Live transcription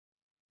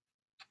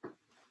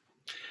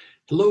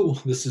Hello,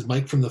 this is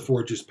Mike from the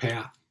Forger's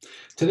Path.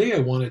 Today I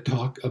want to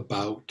talk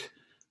about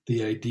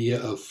the idea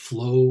of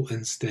flow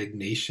and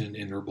stagnation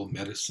in herbal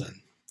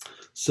medicine.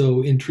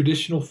 So, in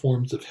traditional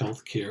forms of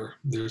healthcare,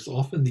 there's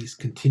often these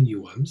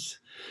continuums,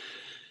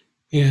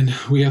 and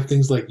we have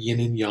things like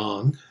yin and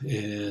yang,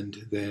 and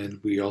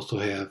then we also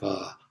have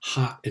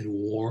hot and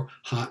warm,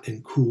 hot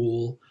and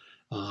cool,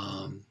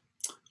 um,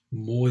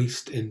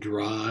 moist and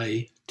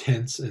dry,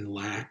 tense and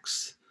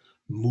lax,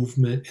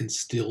 movement and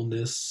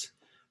stillness.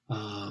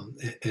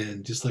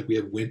 And just like we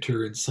have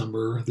winter and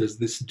summer, there's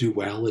this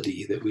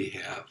duality that we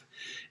have.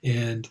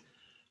 And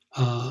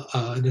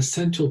an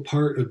essential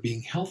part of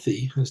being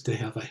healthy is to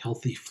have a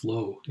healthy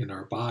flow in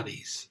our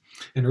bodies.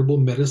 And herbal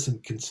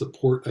medicine can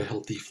support a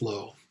healthy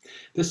flow.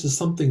 This is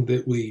something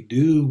that we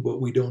do,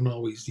 but we don't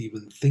always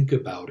even think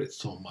about it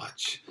so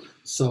much.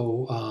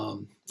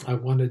 So I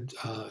want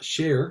to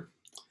share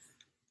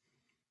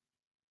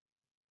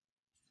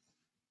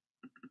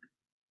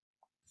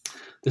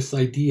this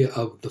idea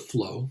of the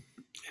flow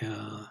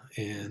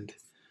and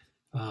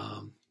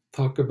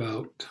talk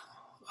about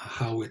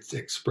how it's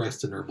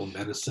expressed in herbal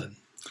medicine.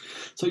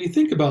 So you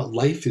think about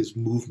life is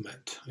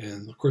movement,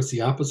 and of course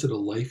the opposite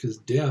of life is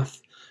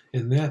death,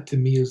 and that to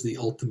me is the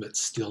ultimate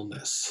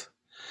stillness.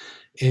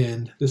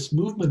 And this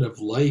movement of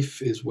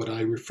life is what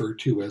I refer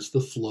to as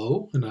the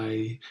flow, and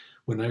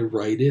when I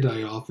write it,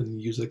 I often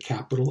use a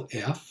capital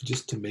F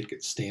just to make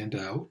it stand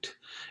out.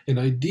 And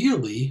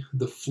ideally,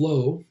 the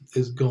flow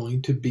is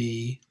going to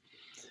be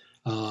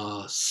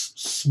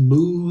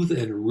smooth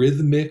and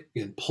rhythmic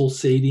and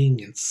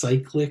pulsating and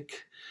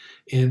cyclic.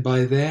 And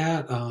by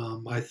that,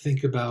 I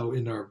think about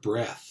in our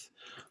breath,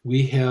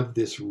 we have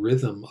this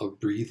rhythm of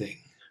breathing,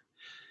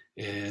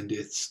 and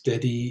it's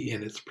steady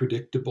and it's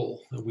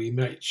predictable. And we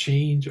might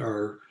change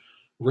our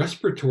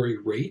respiratory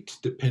rate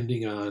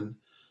depending on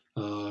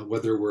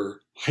whether we're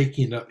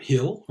hiking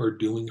uphill or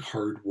doing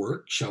hard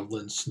work,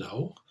 shoveling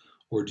snow,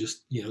 or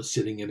just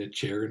sitting in a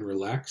chair and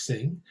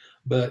relaxing.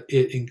 But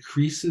it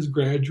increases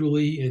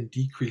gradually and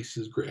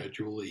decreases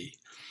gradually.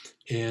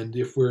 And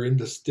if we're in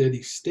the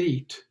steady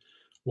state,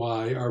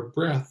 why our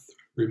breath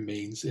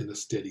remains in a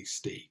steady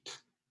state.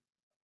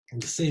 In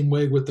the same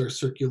way with our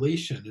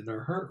circulation and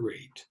our heart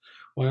rate.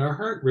 Why our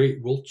heart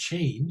rate will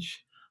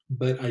change,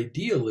 but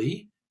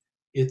ideally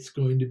it's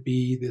going to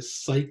be this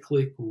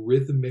cyclic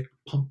rhythmic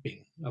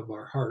pumping of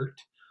our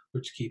heart,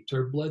 which keeps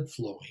our blood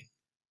flowing.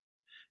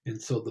 And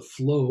so the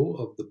flow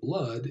of the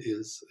blood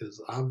is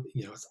it's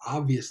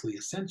obviously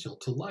essential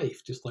to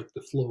life, just like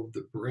the flow of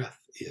the breath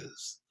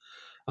is.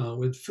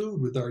 With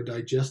food, with our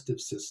digestive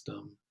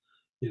system,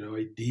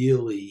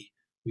 ideally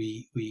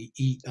we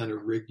eat on a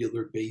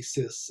regular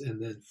basis,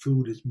 and then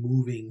food is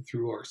moving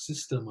through our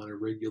system on a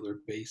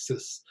regular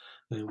basis,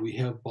 and we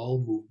have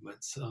bowel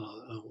movements.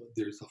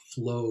 There's a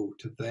flow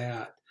to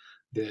that.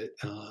 That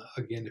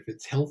again, if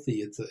it's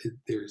healthy,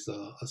 there's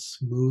a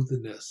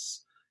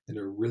smoothness and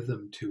a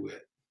rhythm to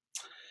it.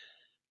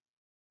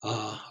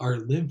 Our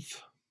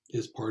lymph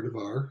is part of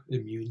our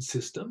immune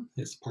system.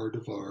 It's part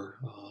of our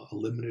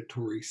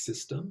eliminatory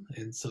system,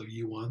 and so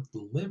you want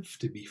the lymph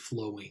to be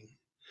flowing.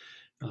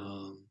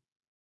 Um,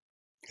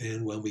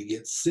 and when we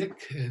get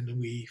sick and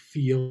we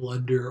feel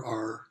under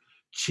our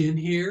chin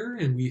here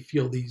and we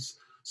feel these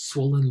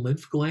swollen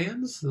lymph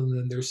glands, and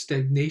then there's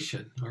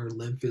stagnation. Our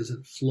lymph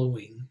isn't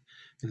flowing.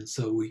 And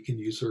so we can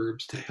use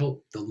herbs to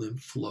help the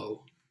lymph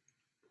flow.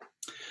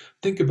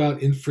 Think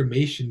about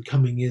information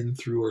coming in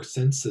through our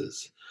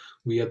senses.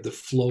 We have the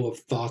flow of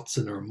thoughts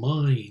in our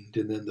mind,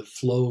 and then the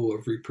flow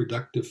of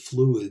reproductive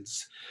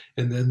fluids.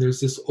 And then there's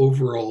this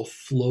overall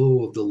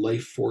flow of the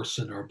life force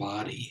in our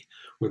body,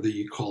 whether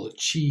you call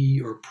it chi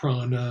or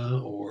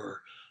prana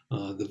or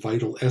the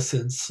vital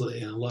essence.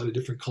 And a lot of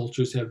different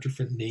cultures have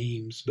different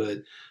names,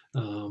 but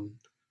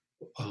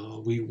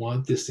we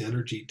want this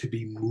energy to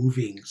be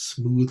moving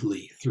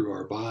smoothly through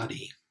our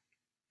body.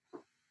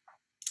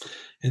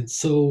 And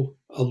so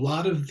a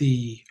lot of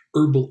the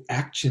herbal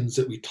actions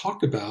that we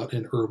talk about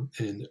in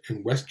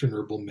Western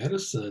herbal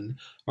medicine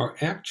are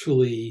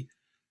actually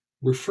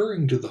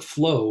referring to the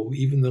flow,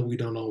 even though we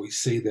don't always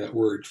say that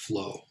word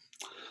flow.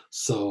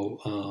 So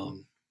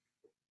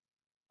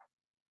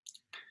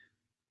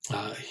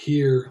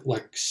here,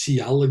 like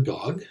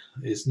sialagogue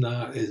is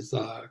not as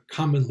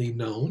commonly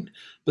known,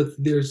 but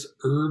there's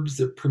herbs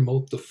that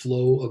promote the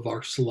flow of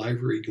our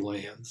salivary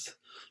glands.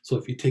 So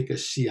if you take a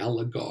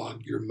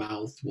sialagogue, your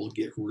mouth will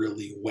get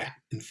really wet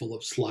and full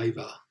of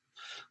saliva.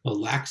 A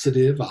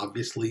laxative,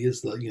 obviously,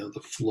 is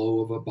the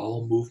flow of a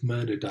bowel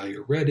movement. A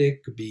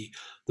diuretic could be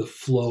the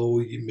flow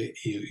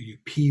you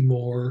pee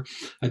more.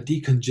 A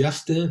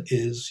decongestant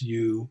is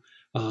you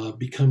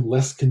become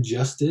less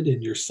congested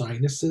in your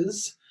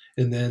sinuses,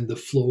 and then the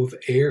flow of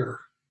air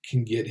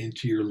can get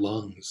into your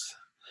lungs.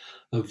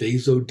 A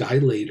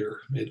vasodilator,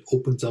 it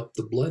opens up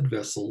the blood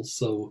vessels,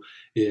 so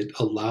it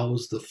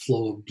allows the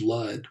flow of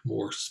blood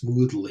more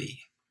smoothly.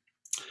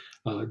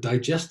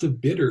 Digestive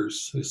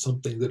bitters is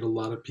something that a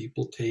lot of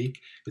people take.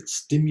 It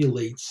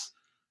stimulates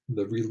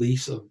the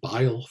release of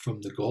bile from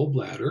the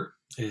gallbladder,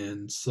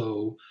 and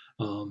so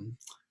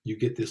you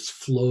get this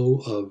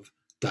flow of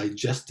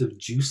digestive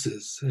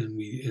juices,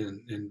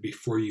 and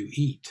before you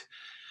eat.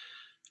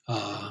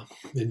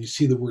 And you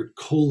see the word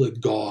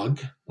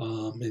cholagogue,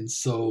 and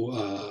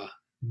so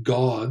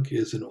gog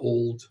is an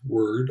old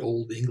word,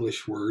 old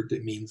English word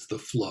that means the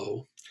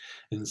flow.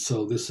 And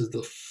so this is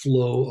the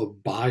flow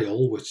of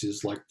bile, which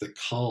is like the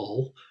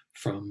caul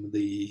from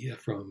the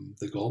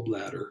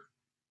gallbladder.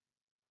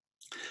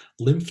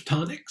 Lymph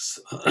tonics,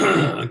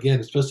 again,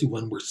 especially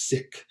when we're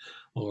sick,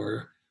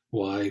 or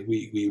why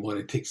we want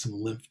to take some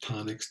lymph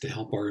tonics to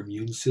help our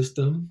immune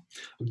system.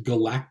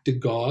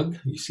 Galactagogue,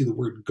 you see the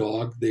word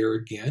gog there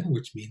again,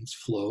 which means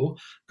flow.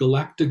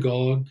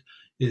 Galactagogue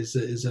is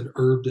an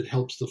herb that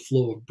helps the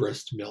flow of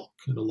breast milk,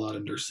 and a lot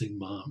of nursing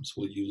moms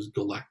will use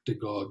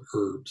galactagogue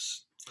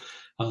herbs.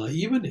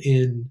 Even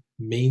in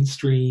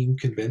mainstream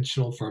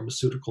conventional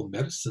pharmaceutical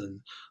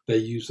medicine, they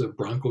use a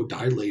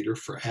bronchodilator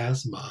for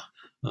asthma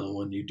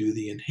when you do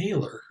the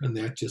inhaler, and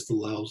that just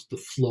allows the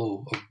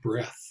flow of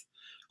breath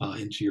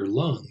into your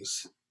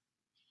lungs.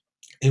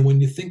 And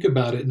when you think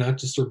about it, not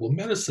just herbal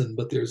medicine,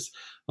 but there's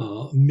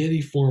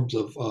many forms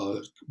of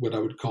what I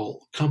would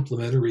call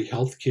complementary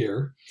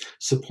healthcare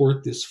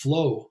support this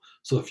flow.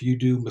 So if you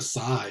do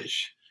massage,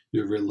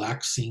 you're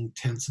relaxing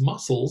tense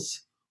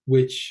muscles,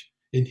 which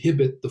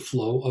inhibit the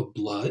flow of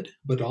blood,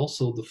 but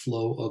also the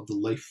flow of the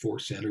life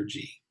force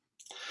energy.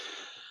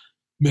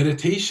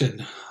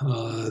 Meditation,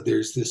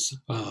 there's this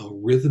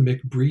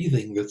rhythmic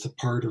breathing that's a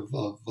part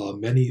of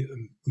many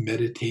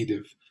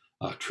meditative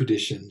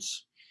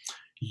traditions.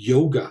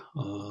 Yoga,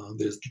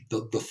 there's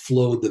the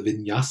flow, the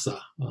vinyasa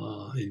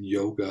in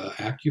yoga.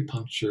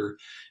 Acupuncture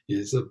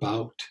is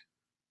about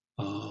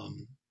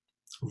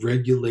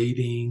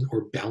regulating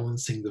or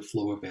balancing the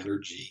flow of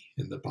energy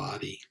in the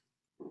body.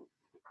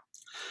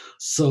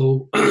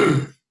 So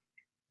a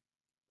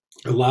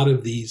lot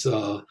of these,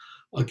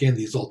 again,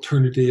 these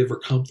alternative or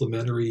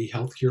complementary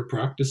healthcare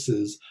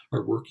practices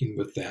are working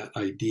with that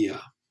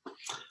idea.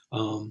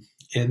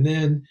 And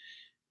then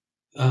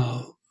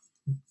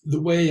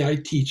the way I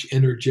teach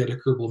energetic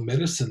herbal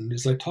medicine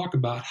is I talk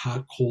about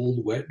hot,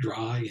 cold, wet,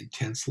 dry,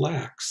 intense,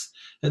 lax.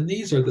 And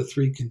these are the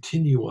three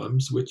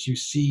continuums which you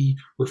see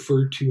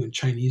referred to in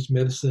Chinese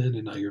medicine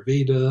and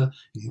Ayurveda,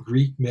 in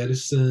Greek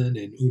medicine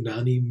and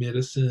Unani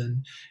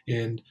medicine,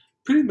 and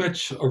pretty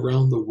much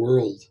around the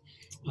world.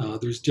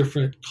 There's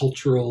different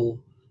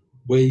cultural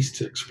ways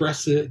to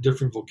express it,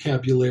 different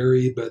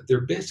vocabulary, but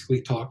they're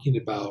basically talking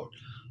about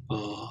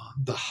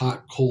the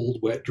hot, cold,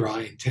 wet,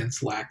 dry,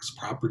 intense, lax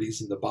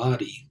properties in the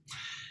body.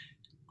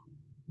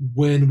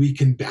 When we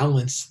can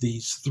balance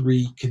these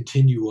three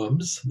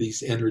continuums,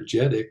 these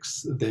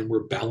energetics, then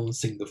we're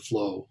balancing the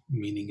flow,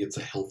 meaning it's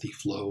a healthy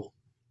flow.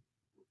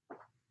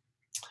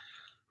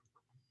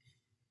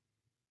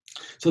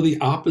 So the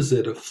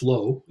opposite of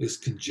flow is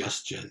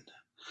congestion.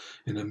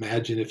 And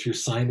imagine if your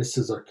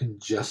sinuses are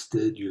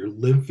congested, your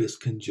lymph is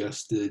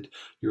congested,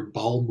 your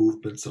bowel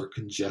movements are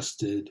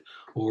congested,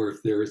 or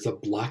if there is a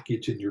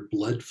blockage in your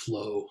blood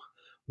flow,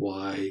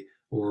 why,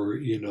 or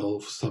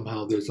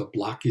somehow there's a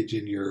blockage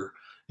in your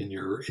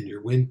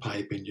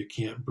windpipe and you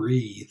can't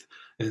breathe.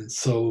 And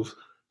so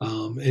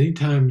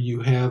anytime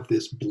you have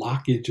this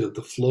blockage of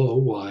the flow,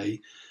 why,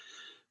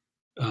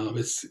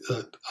 it's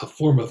a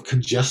form of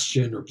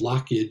congestion or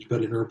blockage,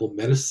 but in herbal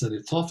medicine,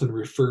 it's often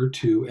referred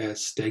to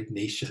as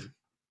stagnation.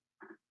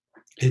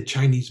 And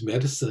Chinese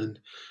medicine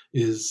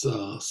is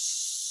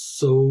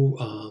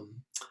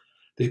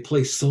they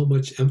place so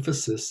much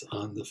emphasis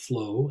on the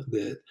flow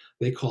that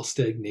they call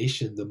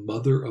stagnation the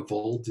mother of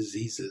all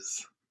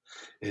diseases.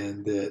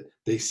 And that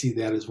they see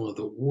that as one of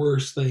the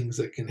worst things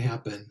that can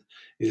happen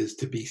is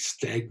to be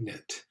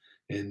stagnant.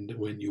 And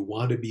when you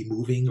want to be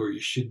moving, or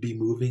you should be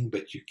moving,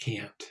 but you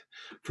can't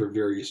for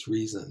various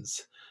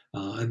reasons.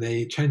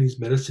 And Chinese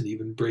medicine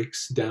even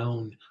breaks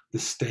down the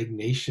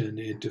stagnation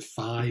into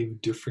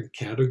 5 different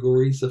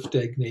categories of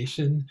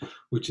stagnation,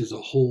 which is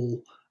a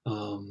whole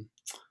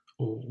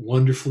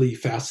wonderfully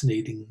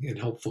fascinating and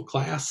helpful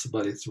class,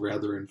 but it's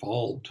rather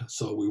involved,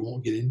 so we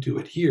won't get into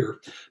it here.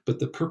 But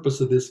the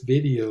purpose of this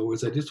video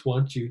is I just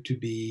want you to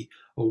be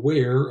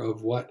aware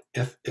of what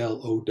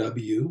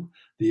FLOW,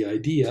 the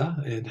idea,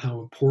 and how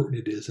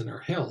important it is in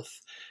our health.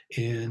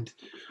 And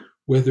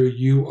whether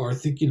you are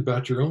thinking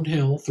about your own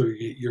health, or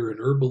you're an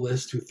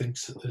herbalist who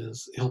thinks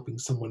is helping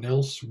someone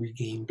else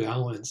regain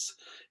balance,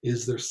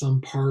 is there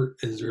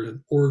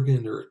an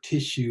organ or a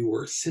tissue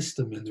or a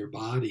system in their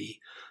body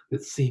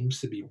that seems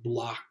to be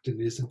blocked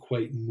and isn't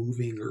quite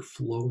moving or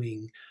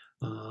flowing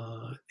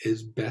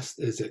as best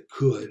as it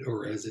could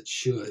or as it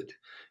should?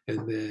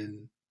 And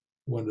then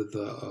one of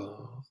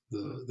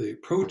the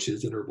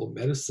approaches in herbal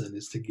medicine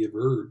is to give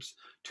herbs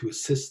to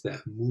assist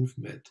that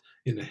movement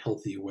in a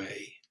healthy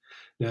way.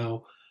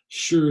 Now,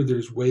 sure,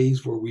 there's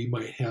ways where we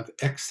might have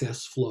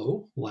excess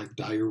flow, like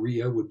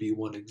diarrhea would be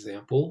one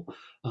example,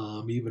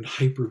 even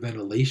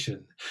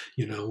hyperventilation,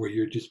 where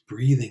you're just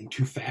breathing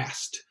too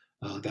fast.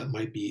 That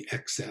might be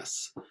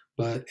excess.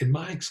 But in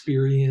my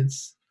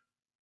experience,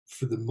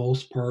 for the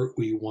most part,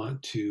 we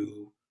want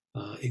to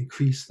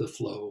increase the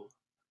flow,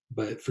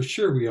 But for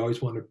sure, we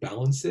always want to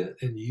balance it,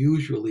 and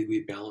usually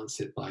we balance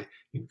it by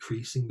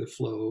increasing the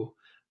flow.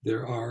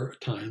 There are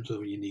times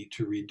when you need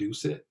to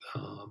reduce it,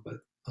 but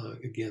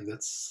again,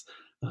 that's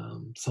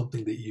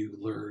something that you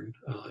learn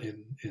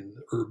in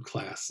herb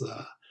class,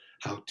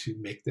 how to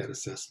make that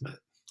assessment.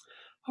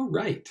 All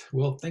right.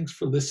 Well, thanks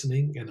for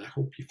listening, and I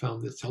hope you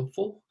found this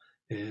helpful.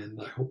 And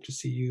I hope to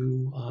see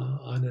you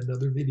on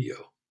another video.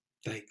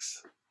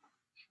 Thanks.